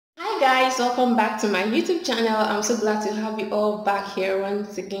guys, welcome back to my YouTube channel. I'm so glad to have you all back here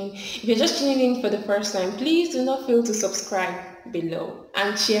once again. If you're just tuning in for the first time, please do not fail to subscribe below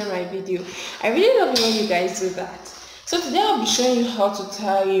and share my video. I really love it when you guys do that. So today I'll be showing you how to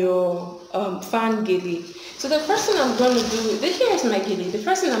tie your fan gele. So the first thing I'm going to do, here is my gele. The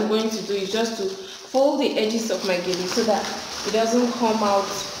first thing I'm going to do is just to fold the edges of my gele so that it doesn't come out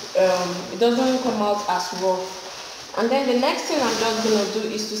as rough. And then the next thing I'm just going to do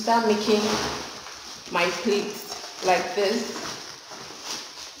is to start making my pleats like this.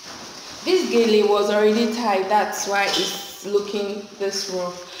 This gele was already tied, that's why it's looking this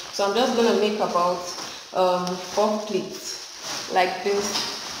rough. So I'm just going to make about 4 pleats like this.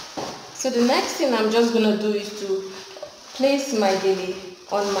 So the next thing I'm just going to do is to place my gele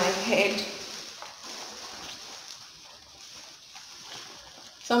on my head.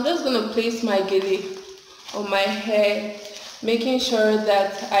 So I'm just going to place my gele on my hair, making sure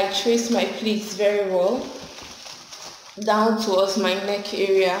that I trace my pleats very well down towards my neck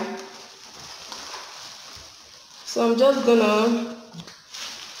area. So I'm just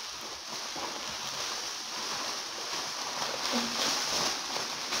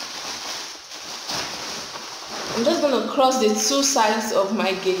gonna cross the 2 sides of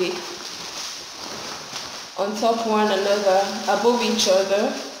my gele on top one another, above each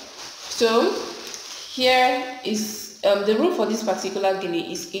other. So here is the rule for this particular gele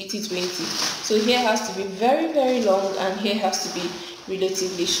is 80-20. So here has to be very, very long and here has to be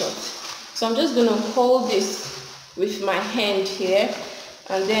relatively short. So I'm just going to hold this with my hand here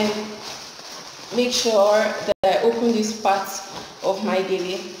and then make sure that I open this part of my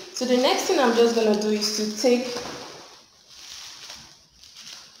gele. So the next thing I'm just going to do is to take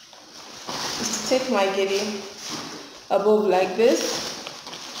my gele above like this.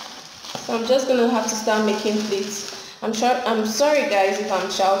 So I'm just gonna have to start making pleats. I'm sorry guys if I'm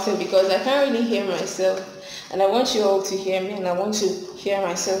shouting because I can't really hear myself and I want you all to hear me and I want to hear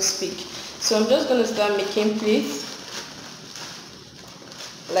myself speak. So I'm just gonna start making pleats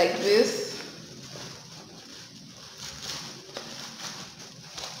like this.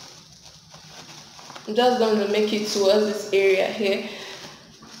 I'm just gonna make it towards this area here.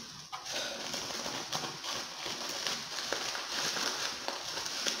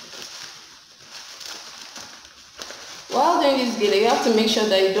 While doing this gele, you have to make sure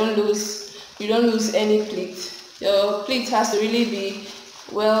that you don't lose any pleat. Your pleat has to really be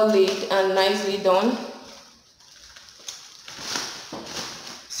well laid and nicely done.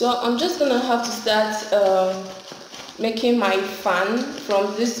 So I'm just gonna have to start making my fan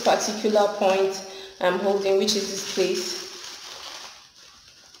from this particular point I'm holding, which is this place.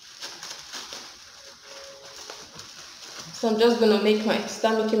 So I'm just gonna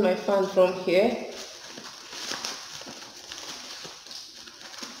start making my fan from here.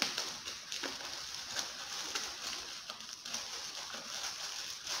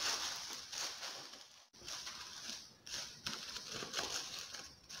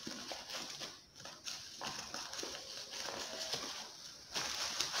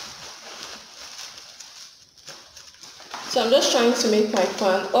 So I'm just trying to make my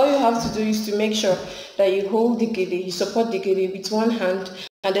fan. All you have to do is to make sure that you hold the gele, you support the gele with one hand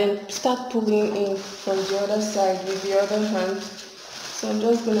and then start pulling in from the other side with the other hand. So I'm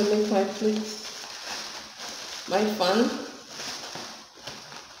just going to make my pleats, my fan.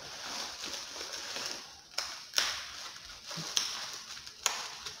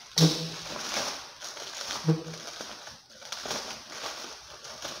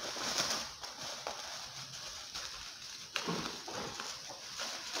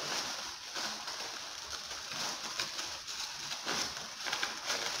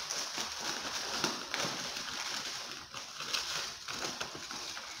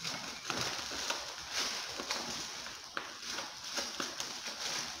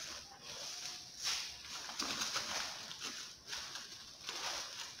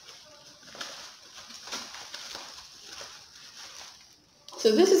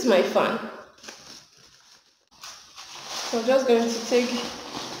 So this is my fan. So I'm just going to take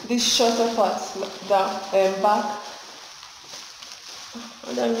this shorter part down back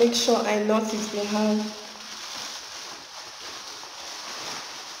and then make sure I knot it behind.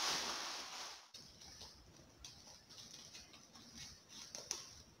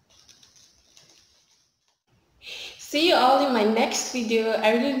 See you all in my next video.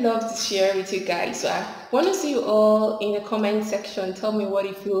 I really love to share with you guys. So I want to see you all in the comment section. Tell me what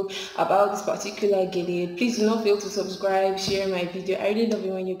you feel about this particular gele. Please do not fail to subscribe, share my video. I really love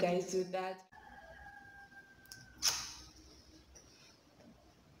it when you guys do that.